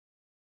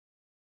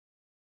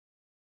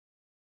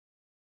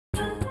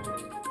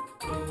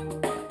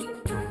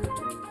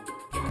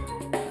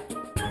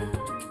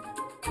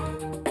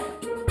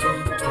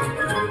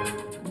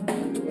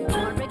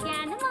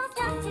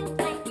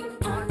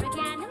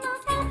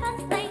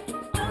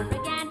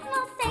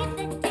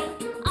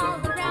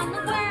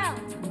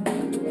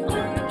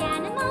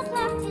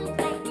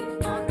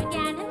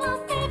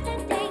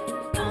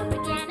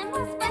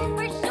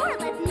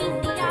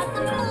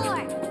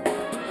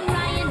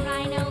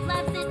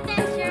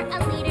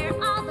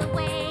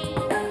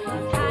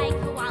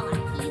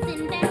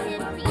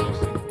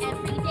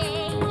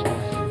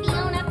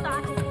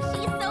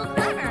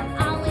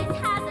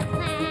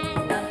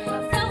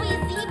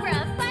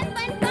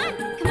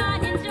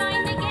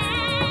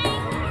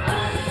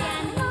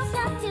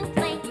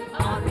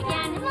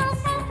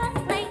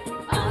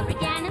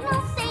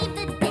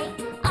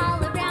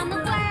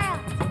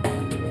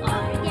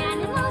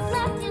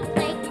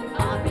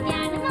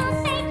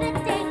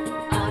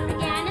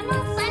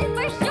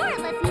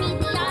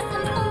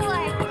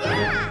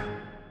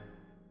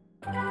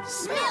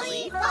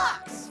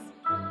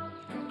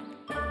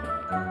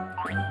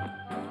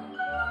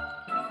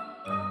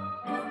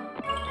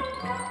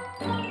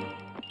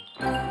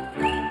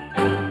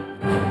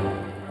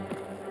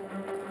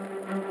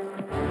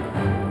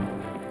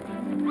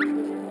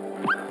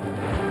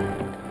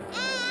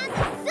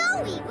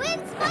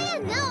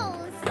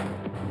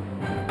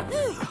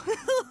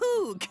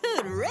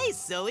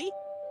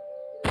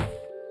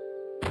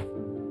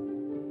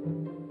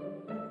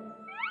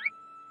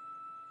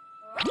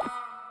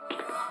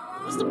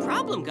What's the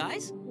problem,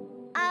 guys?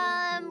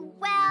 Well,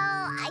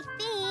 I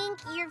think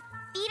your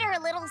feet are a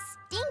little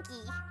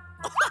stinky.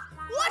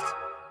 What?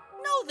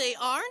 No, they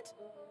aren't.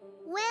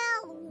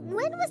 Well,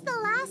 when was the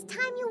last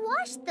time you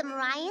washed them,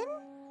 Ryan?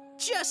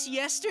 Just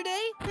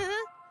yesterday,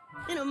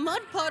 in a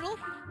mud puddle.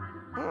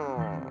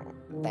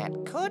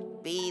 That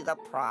could be the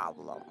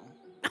problem.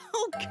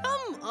 Oh,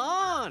 come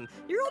on.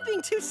 You're all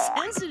being too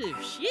sensitive.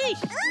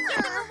 Sheesh.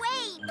 Get them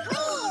away,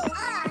 please.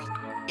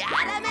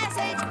 Got a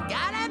message!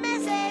 Got a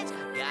message!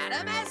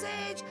 Got a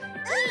message!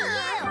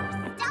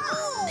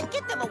 Stop!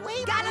 Get them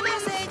away! Got a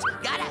message!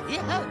 Got a...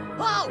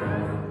 Oh!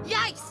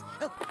 Yikes!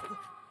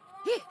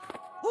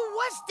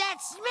 What's that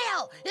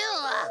smell?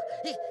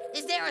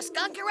 Is there a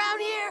skunk around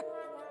here?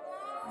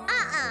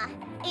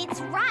 It's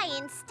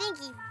Ryan's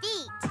stinky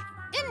feet.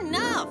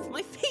 Enough.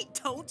 My feet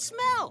don't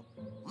smell.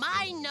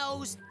 My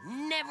nose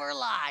never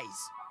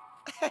lies.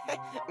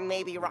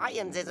 Maybe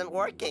Ryan's isn't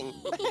working.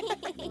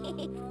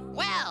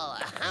 Well,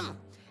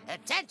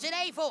 attention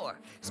A4.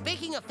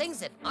 Speaking of things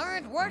that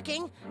aren't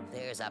working,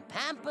 there's a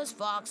Pampas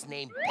Fox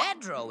named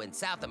Pedro in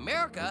South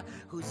America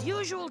whose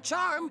usual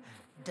charm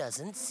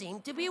doesn't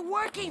seem to be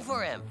working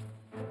for him.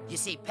 You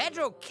see,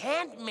 Pedro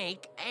can't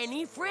make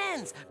any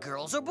friends,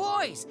 girls or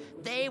boys.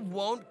 They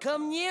won't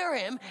come near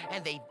him,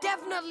 and they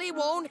definitely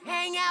won't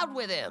hang out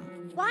with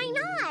him. Why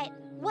not?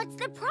 What's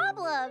the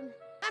problem?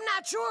 I'm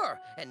not sure,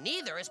 and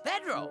neither is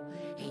Pedro.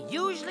 He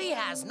usually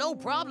has no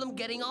problem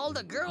getting all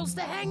the girls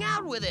to hang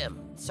out with him.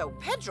 So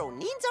Pedro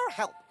needs our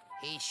help.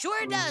 He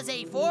sure does,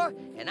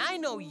 A4, and I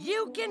know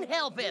you can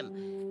help him.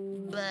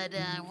 But,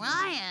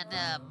 Ryan,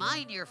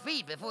 mind your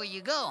feet before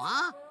you go,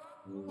 huh?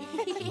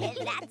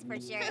 That's for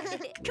sure.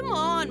 Come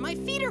on, my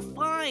feet are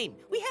fine.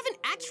 We have an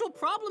actual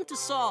problem to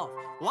solve.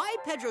 Why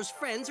Pedro's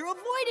friends are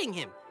avoiding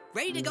him.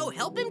 Ready to go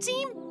help him,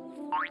 team?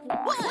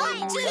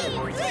 1, 2,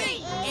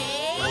 3,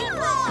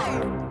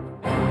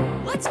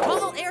 A4! Let's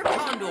call Air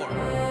Condor.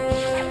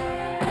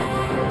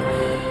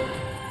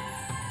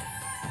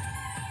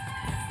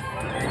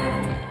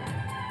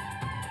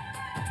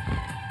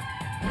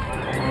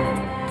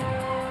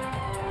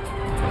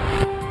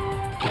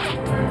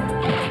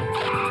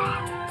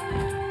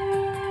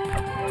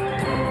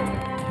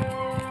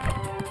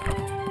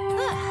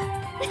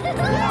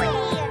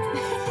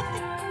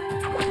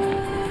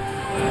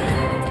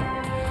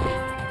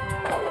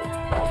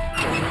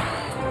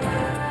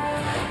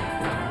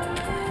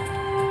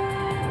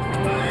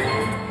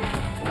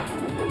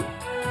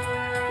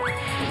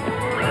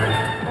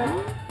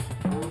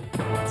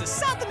 To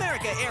South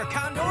America, Air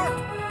Condor!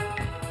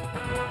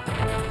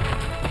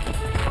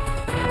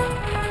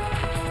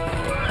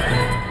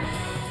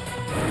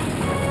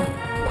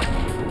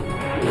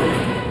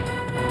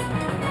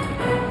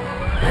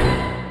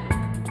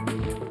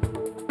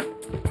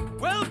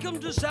 Welcome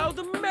to South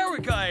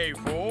America,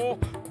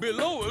 A4.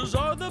 Below us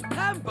are the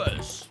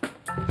Pampas.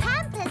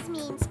 Pampas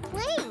means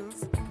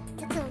plains.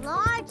 It's a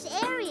large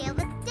area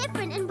with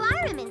different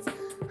environments.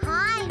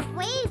 High,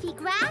 wavy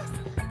grass,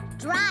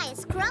 dry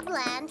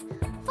scrubland,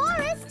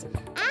 forest,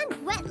 and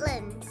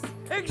wetlands.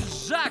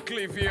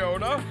 Exactly,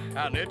 Fiona.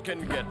 And it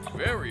can get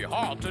very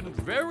hot and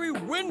very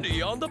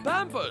windy on the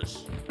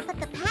Pampas. But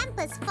the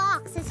Pampas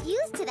fox is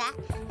used to that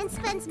and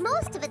spends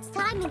most of its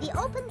time in the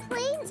open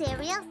plains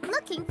area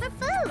looking for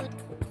food.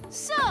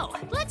 So,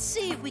 let's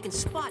see if we can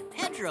spot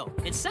Pedro.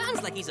 It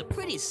sounds like he's a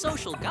pretty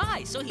social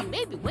guy, so he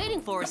may be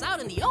waiting for us out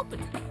in the open.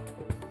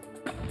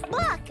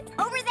 Look,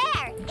 over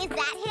there. Is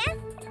that him?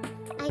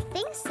 I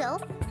think so.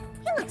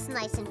 He looks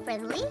nice and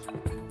friendly.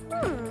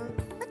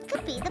 What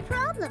could be the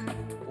problem?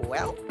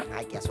 Well,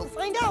 I guess we'll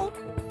find out.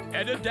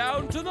 Headed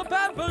down to the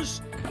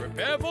Pampas.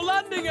 Prepare for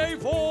landing,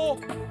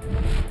 A4.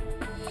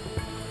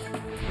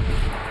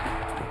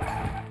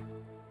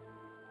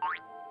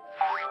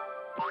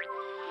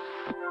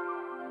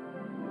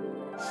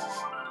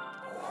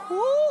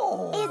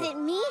 Ooh. Is it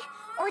me?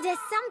 Or does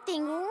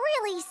something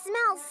really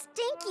smell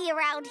stinky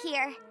around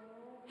here?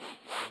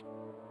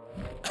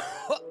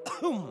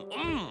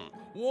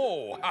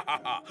 Whoa.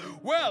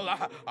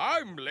 Well,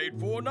 I'm late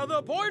for another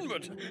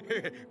appointment.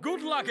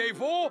 Good luck,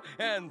 A4,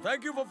 and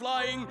thank you for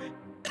flying.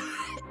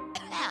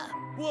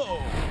 Whoa.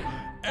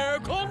 Air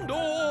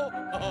Condor.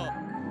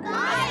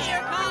 Bye,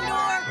 Air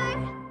Condor!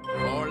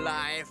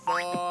 Hola,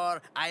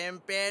 F4. I am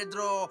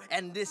Pedro,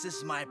 and this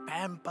is my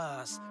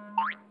Pampas.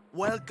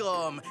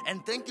 Welcome,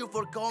 and thank you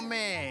for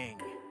coming.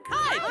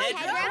 Hi,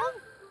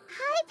 Pedro.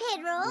 Hi,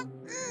 Pedro.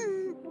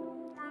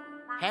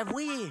 Have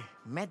we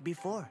met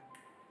before?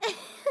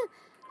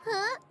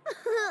 Huh?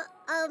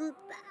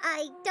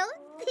 I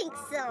don't think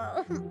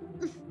so.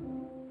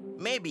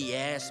 Maybe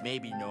yes,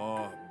 maybe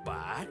no,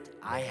 but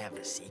I have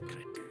a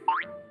secret.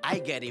 I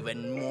get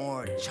even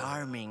more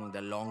charming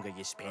the longer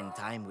you spend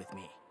time with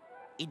me.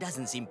 It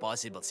doesn't seem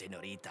possible,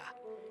 senorita,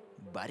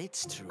 but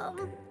it's true.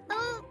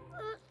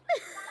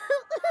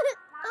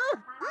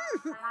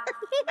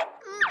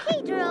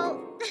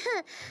 Pedro,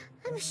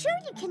 I'm sure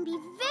you can be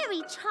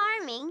very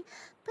charming,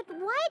 but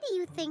why do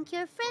you think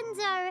your friends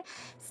are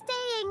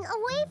staying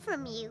away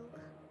from you?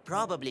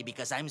 Probably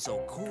because I'm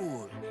so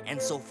cool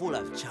and so full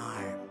of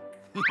charm.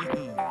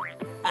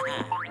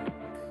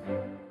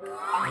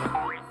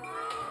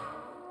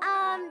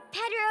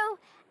 Pedro,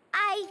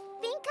 I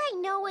think I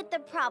know what the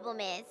problem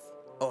is.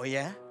 Oh,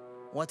 yeah?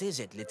 What is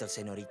it, little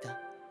senorita?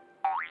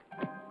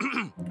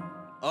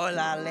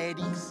 Hola,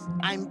 ladies.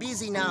 I'm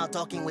busy now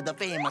talking with the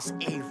famous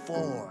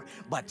A4.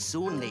 But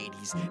soon,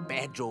 ladies,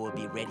 Pedro will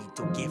be ready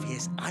to give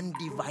his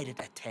undivided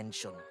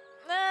attention.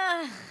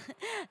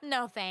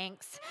 No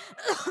thanks.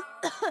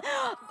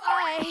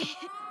 Bye.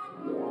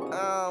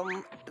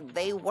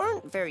 They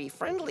weren't very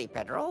friendly,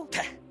 Pedro.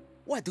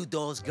 What do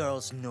those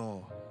girls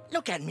know?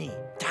 Look at me.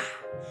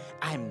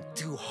 I'm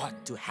too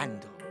hot to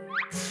handle.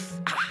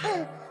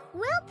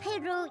 Well,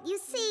 Pedro, you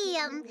see,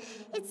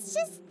 it's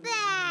just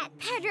that...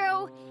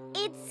 Pedro,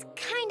 it's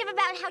kind of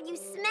about how you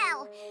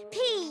smell.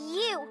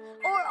 P.U.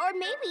 Or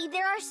maybe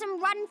there are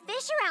some rotten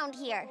fish around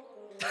here.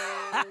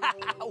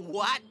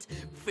 What?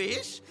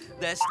 Fish?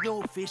 There's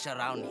no fish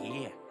around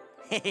here.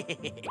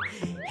 Hey,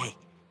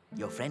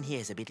 your friend here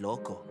is a bit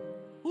loco.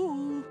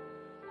 Ooh.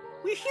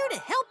 We're here to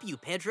help you,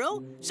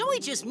 Pedro. So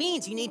it just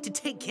means you need to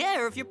take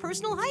care of your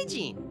personal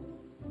hygiene.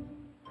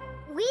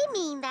 We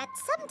mean that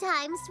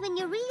sometimes when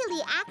you're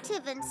really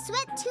active and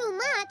sweat too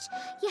much,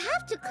 you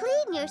have to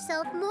clean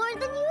yourself more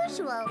than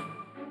usual.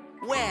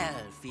 Well,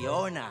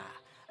 Fiona,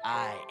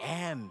 I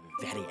am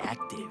very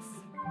active.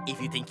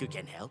 If you think you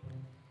can help,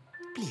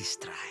 please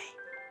try.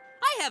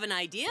 I have an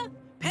idea.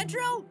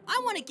 Pedro, I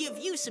want to give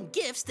you some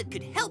gifts that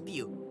could help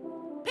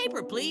you.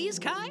 Paper, please,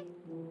 Kai.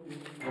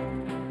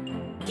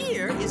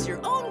 Here is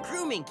your own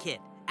grooming kit.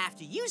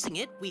 After using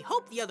it, we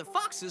hope the other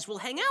foxes will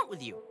hang out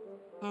with you.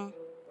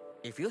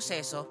 If you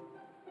say so.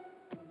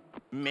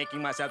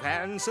 Making myself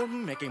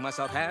handsome,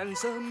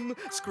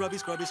 Scrubby,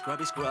 scrubby,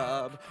 scrubby,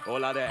 scrub.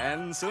 Hola there,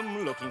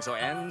 handsome, looking so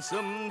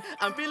handsome.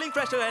 I'm feeling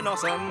fresher and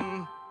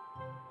awesome.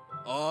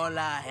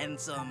 Hola,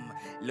 handsome,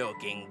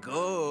 looking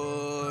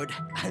good.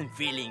 I'm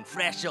feeling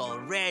fresh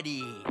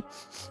already.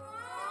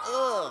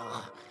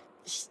 Ugh,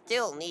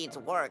 still needs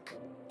work.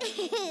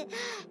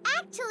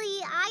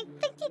 Actually, I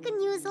think you can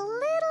use a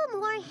little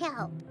more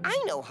help.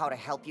 I know how to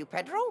help you,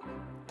 Pedro.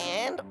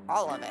 And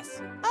all of us.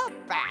 A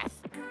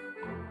bath.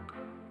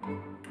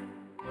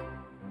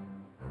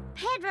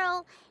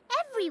 Pedro,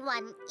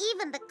 everyone,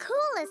 even the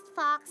coolest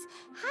fox,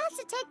 has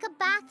to take a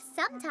bath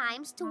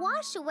sometimes to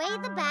wash away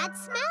the bad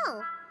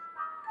smell.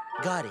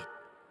 Got it.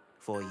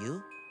 For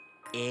you,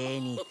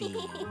 anything.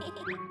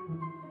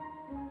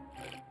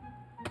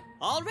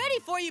 All ready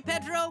for you,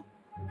 Pedro.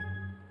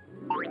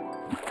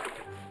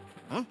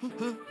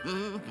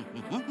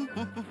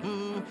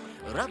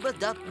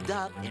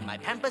 Rub-a-dub-dub in my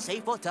Pampas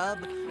A4 tub.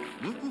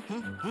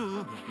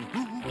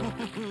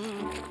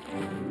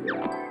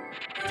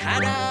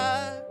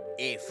 Ta-da!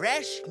 A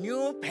fresh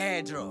new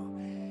Pedro.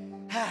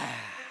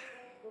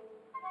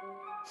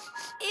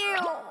 Ew,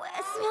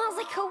 it smells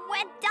like a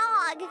wet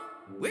dog.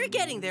 We're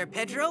getting there,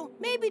 Pedro.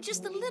 Maybe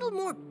just a little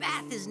more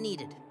bath is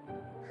needed.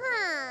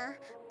 Huh,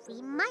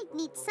 we might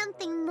need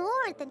something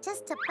more than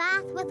just a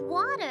bath with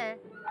water.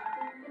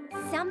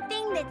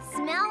 Something that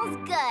smells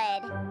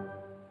good.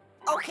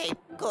 Okay,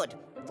 good.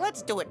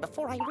 Let's do it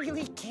before I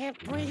really can't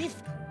breathe.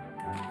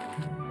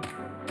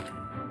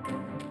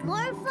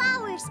 More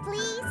flowers,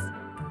 please.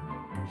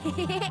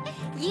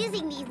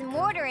 Using these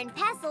mortar and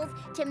pestles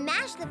to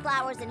mash the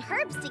flowers and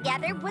herbs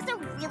together was a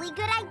really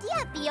good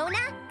idea,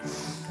 Fiona.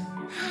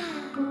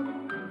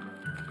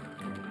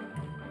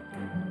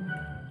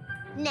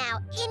 Now,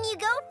 in you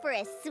go for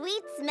a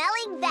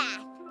sweet-smelling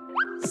bath.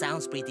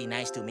 Sounds pretty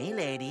nice to me,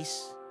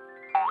 ladies.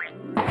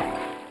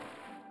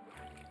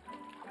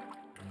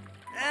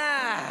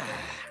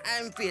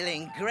 I'm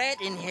feeling great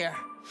in here.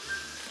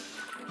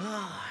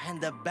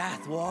 And the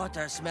bath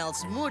water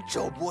smells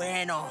mucho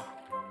bueno.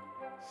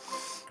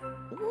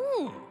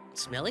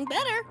 Smelling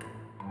better.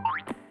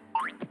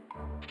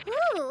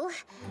 Ooh,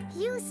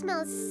 you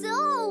smell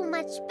so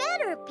much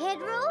better,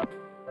 Pedro.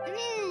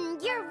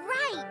 You're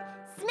right.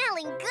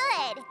 Smelling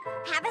good.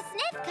 Have a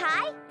sniff,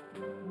 Kai.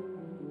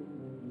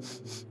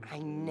 I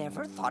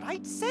never thought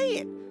I'd say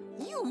it.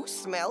 You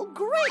smell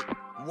great.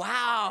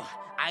 Wow,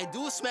 I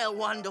do smell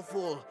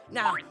wonderful.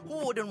 Now,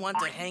 who wouldn't want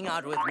to hang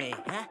out with me,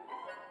 huh?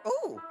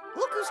 Oh,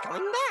 look who's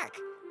coming back.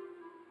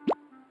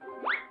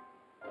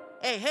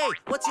 Hey,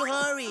 what's your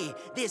hurry?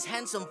 This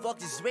handsome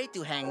fox is ready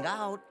to hang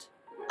out.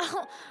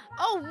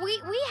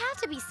 We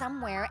have to be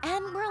somewhere,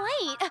 and we're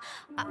late.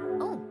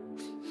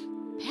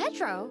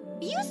 Pedro,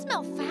 you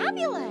smell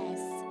fabulous.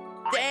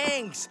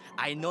 Thanks!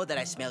 I know that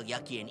I smell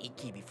yucky and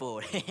icky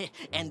before.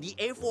 And the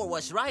A4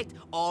 was right.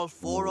 All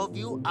 4 of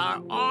you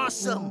are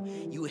awesome.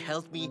 You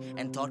helped me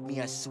and taught me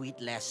a sweet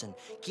lesson.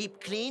 Keep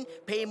clean,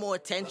 pay more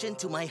attention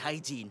to my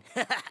hygiene.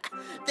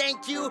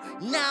 Thank you,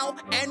 now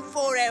and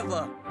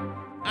forever.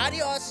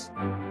 Adios!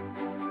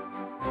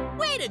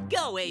 Way to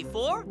go,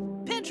 A4.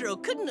 Pedro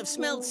couldn't have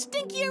smelled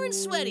stinkier and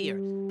sweatier,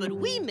 but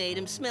we made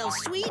him smell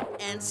sweet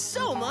and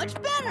so much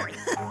better.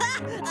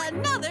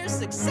 Another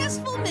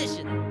successful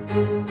mission.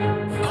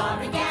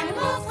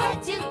 Organimals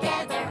work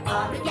together.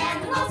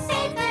 Organimals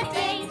save the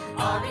day.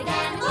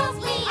 Organimals,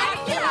 we are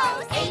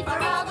heroes. A for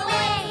all the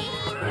way.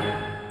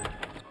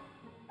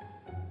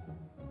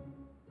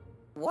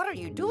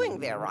 doing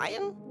there,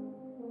 Ryan?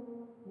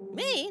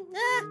 Me?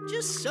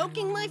 Just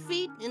soaking my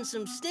feet in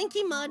some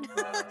stinky mud.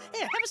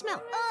 Here, have a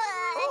smell.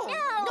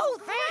 No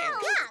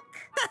thanks.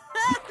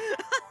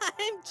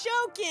 I'm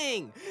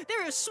joking.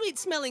 There are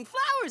sweet-smelling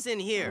flowers in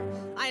here.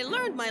 I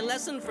learned my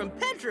lesson from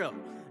Pedro.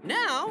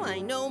 Now I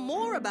know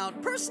more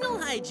about personal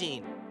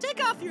hygiene.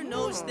 Take off your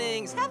nose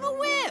things. Have a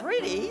whiff.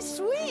 Pretty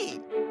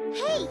sweet.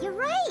 Hey, you're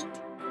right.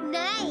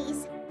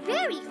 Nice.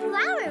 Very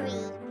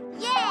flowery.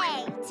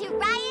 Yay! To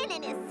Ryan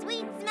and his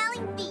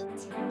sweet-smelling feet.